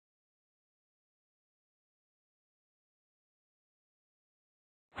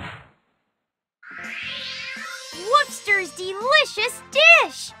Woofster's delicious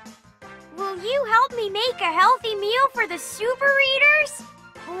dish! Will you help me make a healthy meal for the Super Eaters?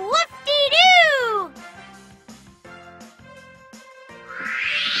 Woofty-doo!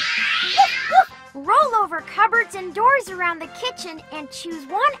 Roll over cupboards and doors around the kitchen and choose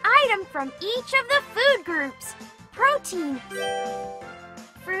one item from each of the food groups. Protein,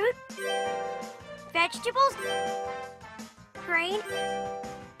 fruit, vegetables, grain,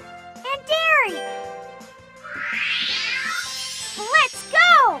 and dairy. Let's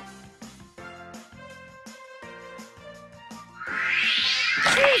go!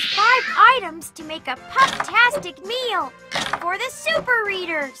 Choose 5 items to make a puff-tastic meal for the Super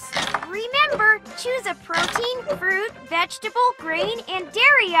Eaters. Remember, choose a protein, fruit, vegetable, grain, and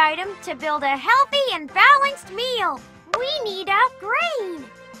dairy item to build a healthy and balanced meal. We need a grain.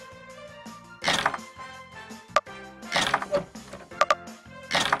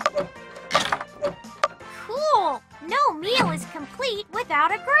 Cool! No meal is complete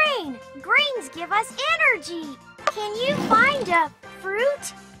without a grain. Grains give us energy. Can you find a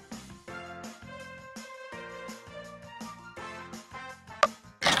fruit?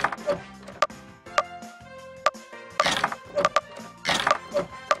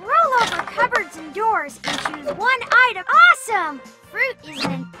 Roll over cupboards and doors and choose one item. Awesome! Fruit is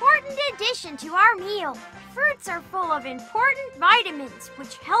an important addition to our meal. Fruits are full of important vitamins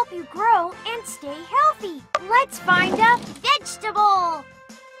which help you grow and stay healthy. Let's find a vegetable.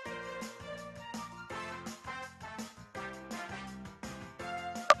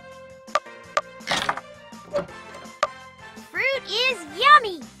 Fruit is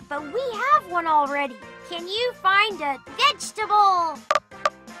yummy, but we have one already. Can you find a vegetable?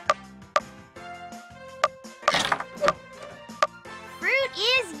 Fruit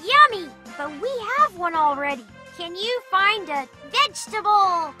is yummy, but we have one already. Can you find a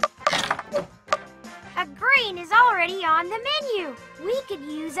vegetable? A grain is already on the menu. We could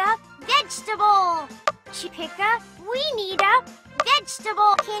use a vegetable. Chica, we need a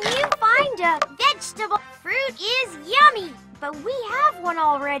vegetable. Can you find a vegetable? Fruit is yummy, but we have one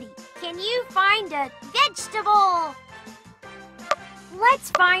already. Can you find a vegetable?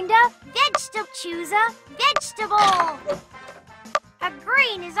 Let's find a vegetable. Choose a vegetable. A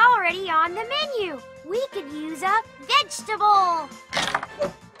grain is already on the menu. We could use a vegetable.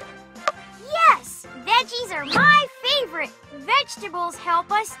 Yes! Veggies are my favorite. Vegetables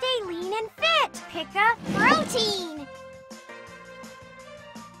help us stay lean and fit. Pick a protein.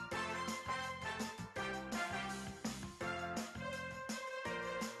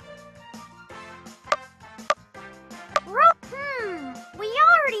 We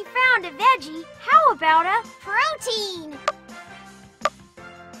already found a veggie. How about a protein?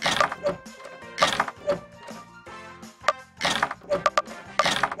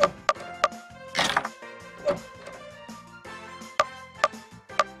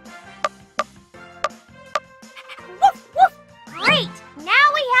 Woof, woof. Great! Now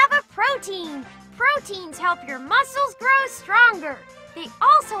we have a protein. Proteins help your muscles grow stronger. They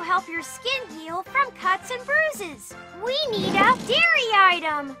also help your skin heal from cuts and bruises. We need a dairy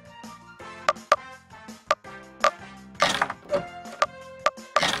item.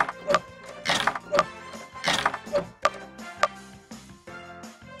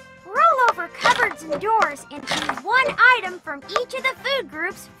 Roll over cupboards and doors and choose one item from each of the food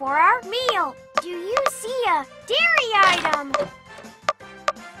groups for our meal. Do you see a dairy item?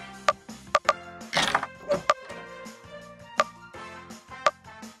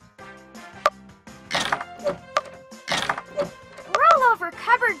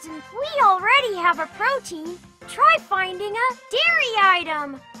 Cupboards and we already have a protein. Try finding a dairy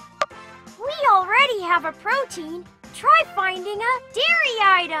item. We already have a protein. Try finding a dairy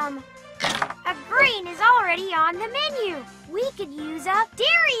item. A grain is already on the menu. We could use a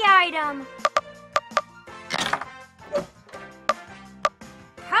dairy item.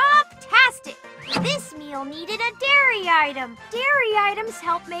 Pup-tastic! This meal needed a dairy item. Dairy items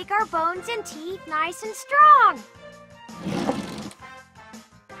help make our bones and teeth nice and strong.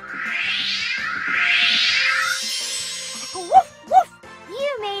 Woof, woof!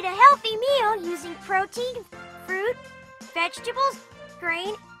 You made a healthy meal using protein, fruit, vegetables,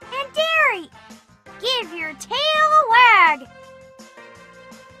 grain, and dairy. Give your tail a wag.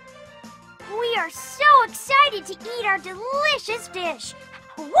 We are so excited to eat our delicious dish.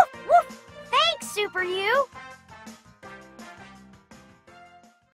 Woof, woof! Thanks, Super You!